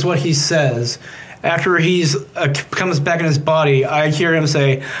God, this is what he says. After he's comes back in his body, I hear him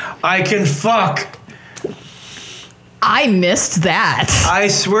say, "I can fuck." I missed that. I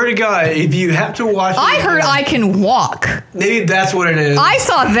swear to God, if you have to watch it. I heard I can walk. Maybe that's what it is. I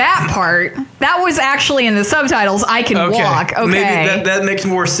saw that part. That was actually in the subtitles, I can walk. Okay. Maybe that makes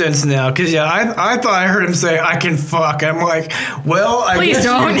more sense now. Because, yeah, I thought I heard him say, "I can fuck." I'm like, well, I Please guess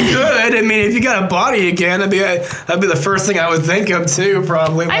don't. you could. I mean, if you got a body again, that'd be the first thing I would think of, too,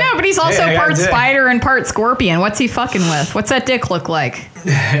 probably. I know, but he's also part spider and part scorpion. What's he fucking with? What's that dick look like?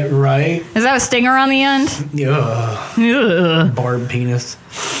 Right. Is that a stinger on the end? Ugh. Barb penis.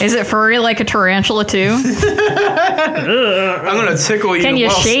 Is it furry like a tarantula too? I'm gonna tickle you, Can you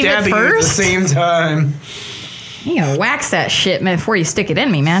while shave stabbing it you at the first? same time. You gotta wax that shit, man, before you stick it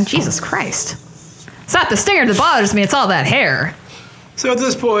in me, man. Jesus Christ. It's not the stinger that bothers me, it's all that hair. So at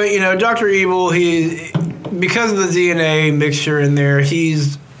this point, you know, Dr. Evil, because of the DNA mixture in there,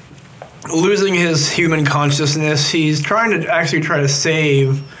 he's losing his human consciousness. He's trying to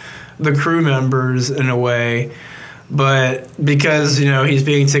save the crew members in a way. But because, you know, he's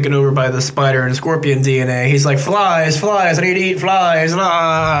being taken over by the spider and scorpion DNA, he's like, flies, I need to eat flies,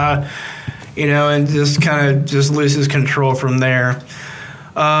 you know, and just kind of just loses control from there.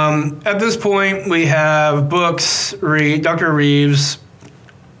 At this point, we have Dr. Reeves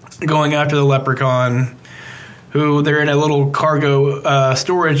going after the Leprechaun, who they're in a little cargo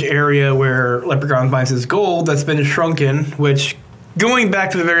storage area where Leprechaun finds his gold that's been shrunken, which, going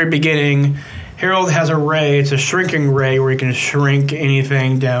back to the very beginning, Harold has a ray. It's a shrinking ray where he can shrink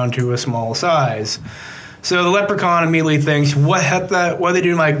anything down to a small size. So the leprechaun immediately thinks, what do they do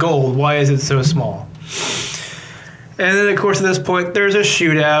to my gold? Why is it so small? And then, of course, at this point, there's a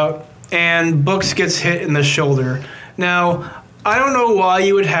shootout, and Books gets hit in the shoulder. Now, I don't know why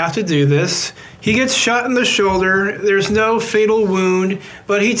you would have to do this. He gets shot in the shoulder. There's no fatal wound,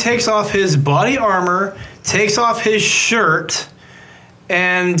 but he takes off his body armor, takes off his shirt,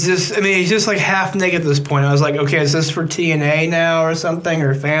 and he's just like half naked at this point. I was like, okay, is this for TNA now or something,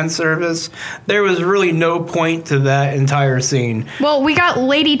 or fan service? There was really no point to that entire scene. Well, we got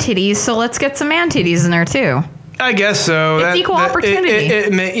lady titties, so let's get some man titties in there too. I guess so. It's equal opportunity.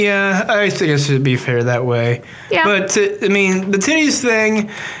 Yeah, I think it should be fair that way. Yeah. But, the titties thing,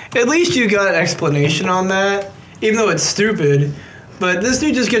 at least you got an explanation on that, even though it's stupid. But this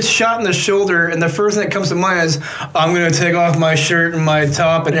dude just gets shot in the shoulder, and the first thing that comes to mind is, I'm going to take off my shirt and my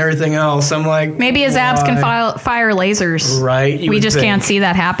top and everything else. I'm like, maybe his abs can fire lasers. Right. We just can't see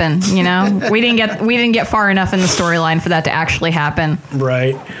that happen, you know? we didn't get far enough in the storyline for that to actually happen.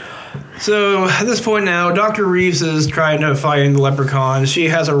 Right. So at this point now, Dr. Reeves is trying to find the leprechaun. She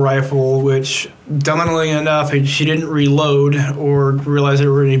has a rifle, which, dumbly enough, she didn't reload or realize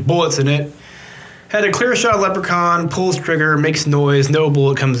there were any bullets in it. Had a clear shot leprechaun, pulls trigger, makes noise, no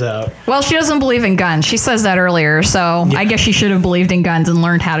bullet comes out. Well, she doesn't believe in guns. She says that earlier, so yeah. I guess she should have believed in guns and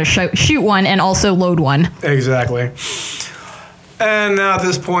learned how to shoot one and also load one. Exactly. And now at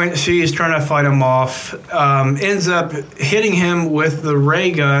this point, she's trying to fight him off. Ends up hitting him with the ray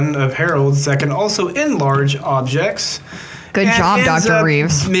gun of Harold's that can also enlarge objects. Good job, Dr.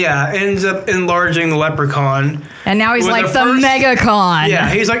 Reeves. Yeah, ends up enlarging the leprechaun. And now he's like the Megacon. Yeah,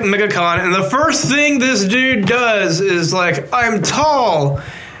 he's like Megacon. And the first thing this dude does is like, I'm tall.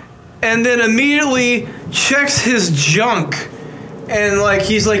 And then immediately checks his junk. And like,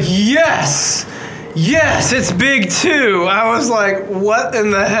 he's like, yes, it's big too. I was like, what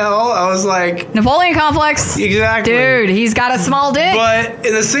in the hell? I was like... Napoleon complex. Exactly. Dude, he's got a small dick. But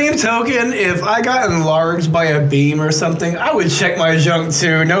in the same token, if I got enlarged by a beam or something, I would check my junk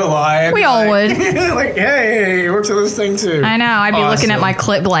too, no lie. We all would. Like, hey, it works on this thing too. I know, I'd be looking at my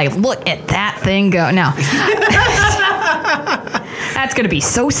clip like, look at that thing go. No. That's going to be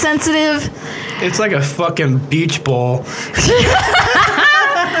so sensitive. It's like a fucking beach ball.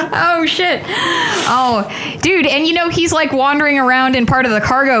 Oh, shit. Oh, dude. And, you know, he's like wandering around in part of the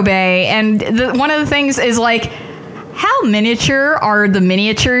cargo bay. And one of the things is like, how miniature are the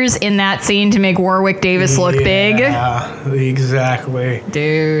miniatures in that scene to make Warwick Davis look big? Yeah, exactly.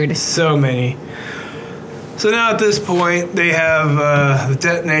 Dude. So many. So now at this point, they have the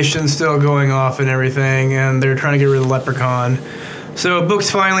detonation still going off and everything, and they're trying to get rid of the leprechaun. So Books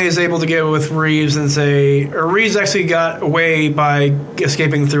finally is able to get with Reeves and Reeves actually got away by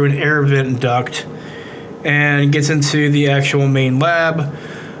escaping through an air vent duct and gets into the actual main lab.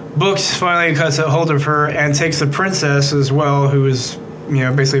 Books finally cuts a hold of her and takes the princess as well, who is,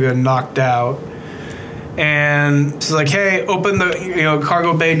 basically been knocked out. And she's like, hey, open the,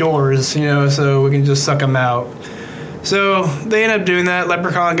 cargo bay doors, so we can just suck them out. So they end up doing that.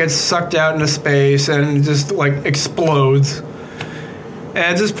 Leprechaun gets sucked out into space and just, explodes. And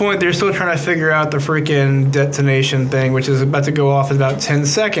at this point, they're still trying to figure out the freaking detonation thing, which is about to go off in about 10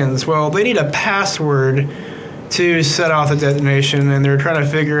 seconds. Well, they need a password to set off the detonation, and they're trying to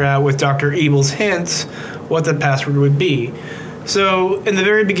figure out, with Dr. Evil's hints, what the password would be. So, in the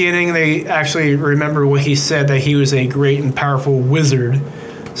very beginning, they actually remember what he said, that he was a great and powerful wizard.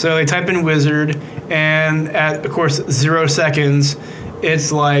 So they type in wizard, and at, of course, 0 seconds,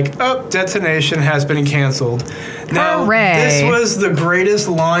 it's like, oh, detonation has been canceled. Now, Hooray. This was the greatest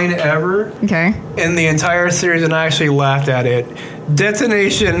line ever in the entire series, and I actually laughed at it.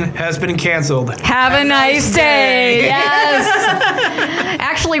 Detonation has been canceled. Have a nice day. Yes.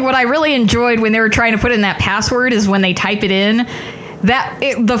 Actually, what I really enjoyed when they were trying to put in that password is when they type it in.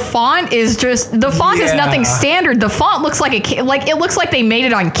 The font is just is nothing standard. The font looks like it looks like they made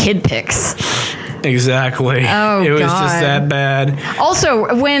it on KidPix. Exactly. Oh, it was God. just that bad.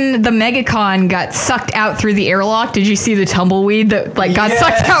 Also, when the Megacon got sucked out through the airlock, did you see the tumbleweed that got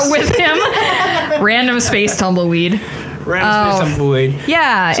sucked out with him? Random space tumbleweed. Space tumbleweed.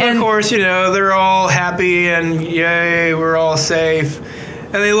 Yeah. So, of course, they're all happy and yay, we're all safe.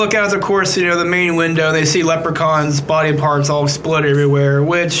 And they look out, of course, the main window, and they see Leprechaun's body parts all explode everywhere,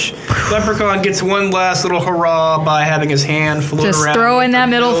 which Leprechaun gets one last little hurrah by having his hand float around. Just throw in that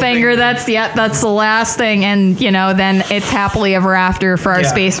middle finger. That's the last thing. And, then it's happily ever after for our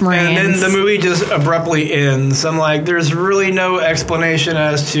Space Marines. And then the movie just abruptly ends. I'm like, there's really no explanation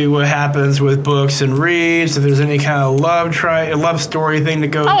as to what happens with Books and Reeves, if there's any kind of love story thing to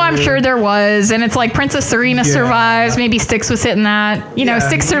go through. I'm sure there was. And it's like Princess Serena survives. Maybe Styx was hitting that.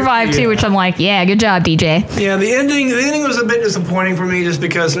 Styx survived too, which I'm like, yeah, good job, DJ. Yeah, the ending was a bit disappointing for me just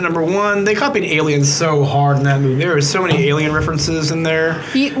because, number one, they copied Aliens so hard in that movie. There were so many Alien references in there.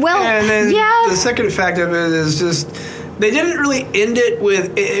 And then the second fact of it is just they didn't really end it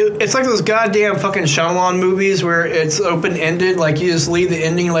with it's like those goddamn fucking Shyamalan movies where it's open-ended, like you just leave the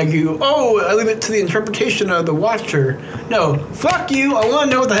ending like I leave it to the interpretation of the watcher. No, fuck you, I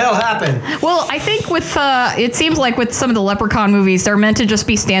want to know what the hell happened. Well, I think with it seems like with some of the Leprechaun movies, they're meant to just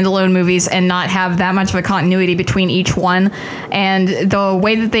be standalone movies and not have that much of a continuity between each one. And the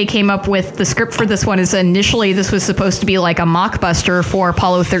way that they came up with the script for this one is initially this was supposed to be like a mockbuster for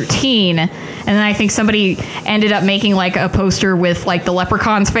Apollo 13, and then I think somebody ended up making like a poster with like the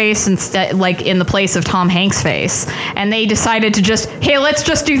Leprechaun's face instead, like in the place of Tom Hanks' face, and they decided to let's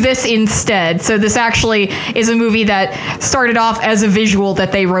just do this instead. So this actually is a movie that started off as a visual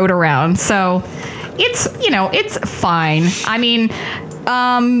that they wrote around. So it's fine. I mean,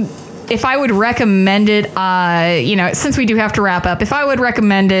 if I would recommend it, since we do have to wrap up, if I would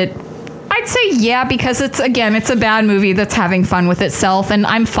recommend it, I'd say yeah, because it's a bad movie that's having fun with itself, and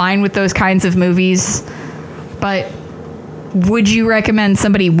I'm fine with those kinds of movies. But would you recommend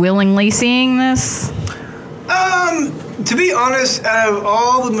somebody willingly seeing this? To be honest, out of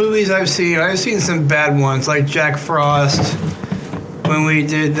all the movies I've seen some bad ones, like Jack Frost. When we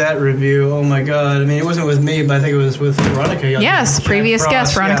did that review, oh my god! I mean, it wasn't with me, but I think it was with Veronica. Yes, previous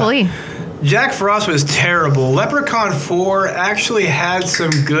guest Veronica Lee. Jack Frost was terrible. Leprechaun 4 actually had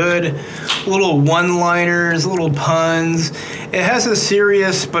some good little one-liners, little puns. It has a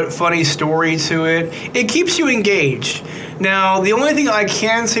serious but funny story to it. It keeps you engaged. Now, the only thing I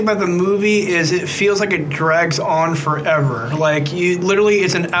can say about the movie is it feels like it drags on forever. Like,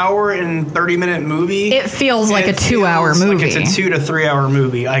 it's an hour and 30-minute movie. It feels like a 2-hour movie. Like it's a 2 to 3 hour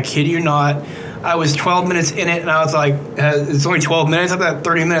movie. I kid you not. I was 12 minutes in it, and I was like, it's only 12 minutes. I thought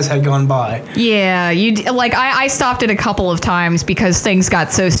 30 minutes had gone by. Yeah, I stopped it a couple of times because things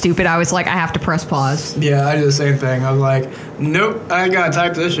got so stupid. I was like, I have to press pause. Yeah, I did the same thing. I was like, nope, I gotta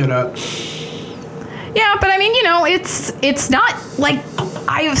type this shit up. Yeah, but I mean, it's not like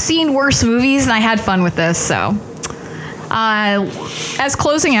I have seen worse movies, and I had fun with this. So, as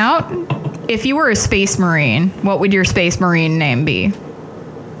closing out, if you were a Space Marine, what would your Space Marine name be?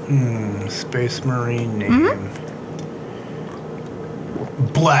 Space Marine name.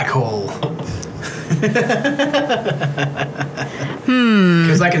 Black Hole.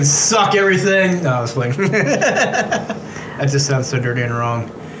 Because I can suck everything. No, I was playing. That just sounds so dirty and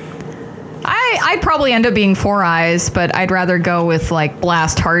wrong. I'd probably end up being Four Eyes, but I'd rather go with like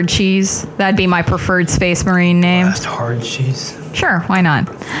Blast Hard Cheese. That'd be my preferred Space Marine name. Blast Hard Cheese. Sure, why not?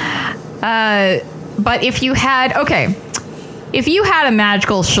 But if you had a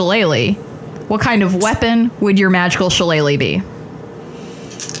magical shillelagh, what kind of weapon would your magical shillelagh be?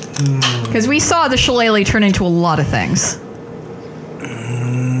 Because we saw the shillelagh turn into a lot of things.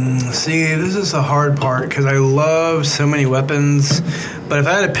 See, this is the hard part because I love so many weapons, but if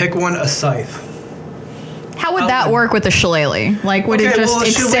I had to pick one, a scythe. How would that work with the shillelagh? Like, would it just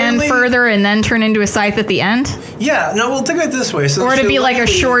extend further and then turn into a scythe at the end? Yeah, no, we'll think of it this way. So or would it be like a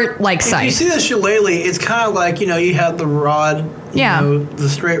short, scythe? If you see the shillelagh, it's kind of like, you have the rod, the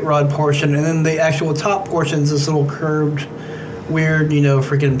straight rod portion, and then the actual top portion is this little curved, weird,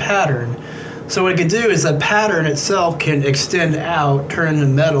 freaking pattern. So what it could do is the pattern itself can extend out, turn into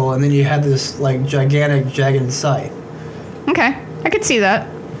metal, and then you have this, gigantic, jagged scythe. Okay, I could see that.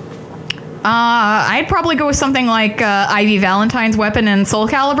 I'd probably go with something like Ivy Valentine's weapon in Soul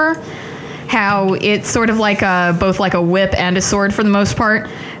Calibur. How it's sort of like both like a whip and a sword for the most part.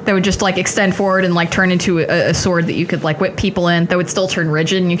 That would just extend forward and turn into a sword that you could whip people in. That would still turn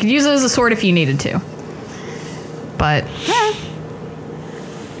rigid, and you could use it as a sword if you needed to. But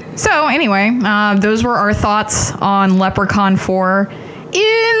so anyway, those were our thoughts on Leprechaun 4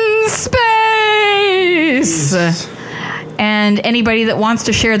 in space. Yes. And anybody that wants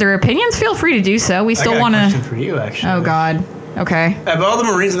to share their opinions, feel free to do so. We still want to. I got a question for you, actually. Oh God. Okay. Of all the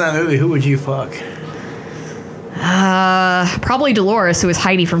Marines in that movie, who would you fuck? Probably Dolores, who was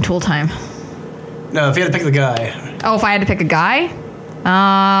Heidi from Tool Time. No, if you had to pick the guy. Oh, if I had to pick a guy,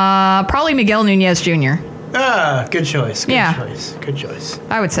 probably Miguel Nunez Jr. Ah, good choice. Good Yeah. choice. Good choice.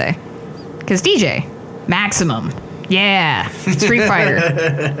 I would say. Because DJ, Maximum. Yeah. Street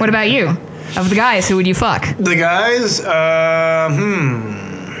Fighter. What about you? Of the guys, who would you fuck? The guys,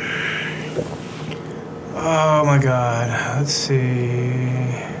 Oh my god. Let's see.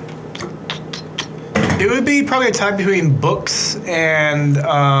 It would be probably a tie between Books and, God,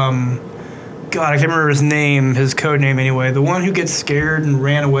 I can't remember his name, his code name anyway. The one who gets scared and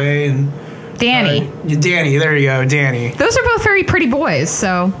ran away and... Danny. Danny, there you go, Danny. Those are both very pretty boys,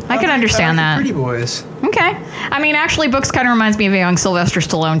 so I can understand that. Pretty boys. Okay. I mean, actually, Books kind of reminds me of a young Sylvester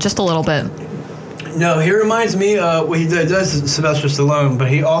Stallone, just a little bit. No, he reminds me of... Well, he does Sylvester Stallone, but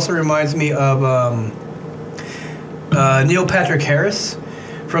he also reminds me of Neil Patrick Harris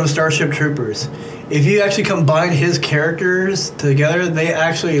from Starship Troopers. If you actually combine his characters together, they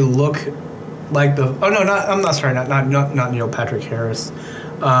actually look like the... Oh, no, not Neil Patrick Harris.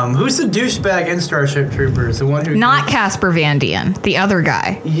 Who's the douchebag in Starship Troopers? The one who... Not Casper Van Dien, the other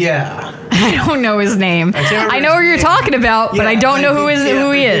guy. Yeah. I don't know his name. I know who you're talking about, but I don't know who he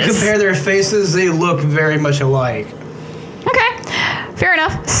is. If you compare their faces, they look very much alike. Okay, fair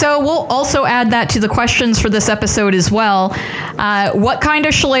enough. So we'll also add that to the questions for this episode as well. What kind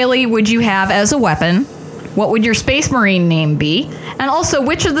of shillelagh would you have as a weapon? What would your Space Marine name be? And also,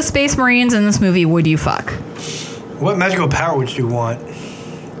 which of the Space Marines in this movie would you fuck? What magical power would you want?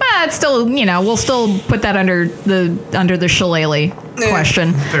 It's still, we'll still put that under the shillelagh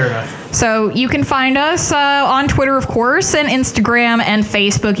question. Fair enough. So you can find us on Twitter, of course, and Instagram and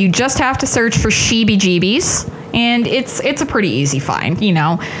Facebook. You just have to search for Sheebie-Jeebies, and it's a pretty easy find.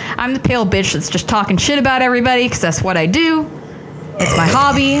 I'm the pale bitch that's just talking shit about everybody because that's what I do. It's my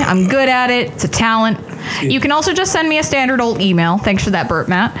hobby. I'm good at it. It's a talent. You can also just send me a standard old email. Thanks for that, Burt,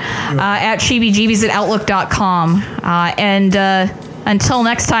 Matt. At sheebiejeebies@outlook.com. And until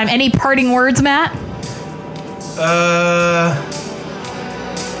next time, any parting words, Matt?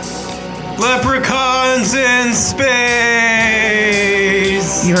 Leprechauns in space.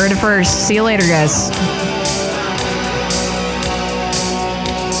 You heard it first. See you later, guys.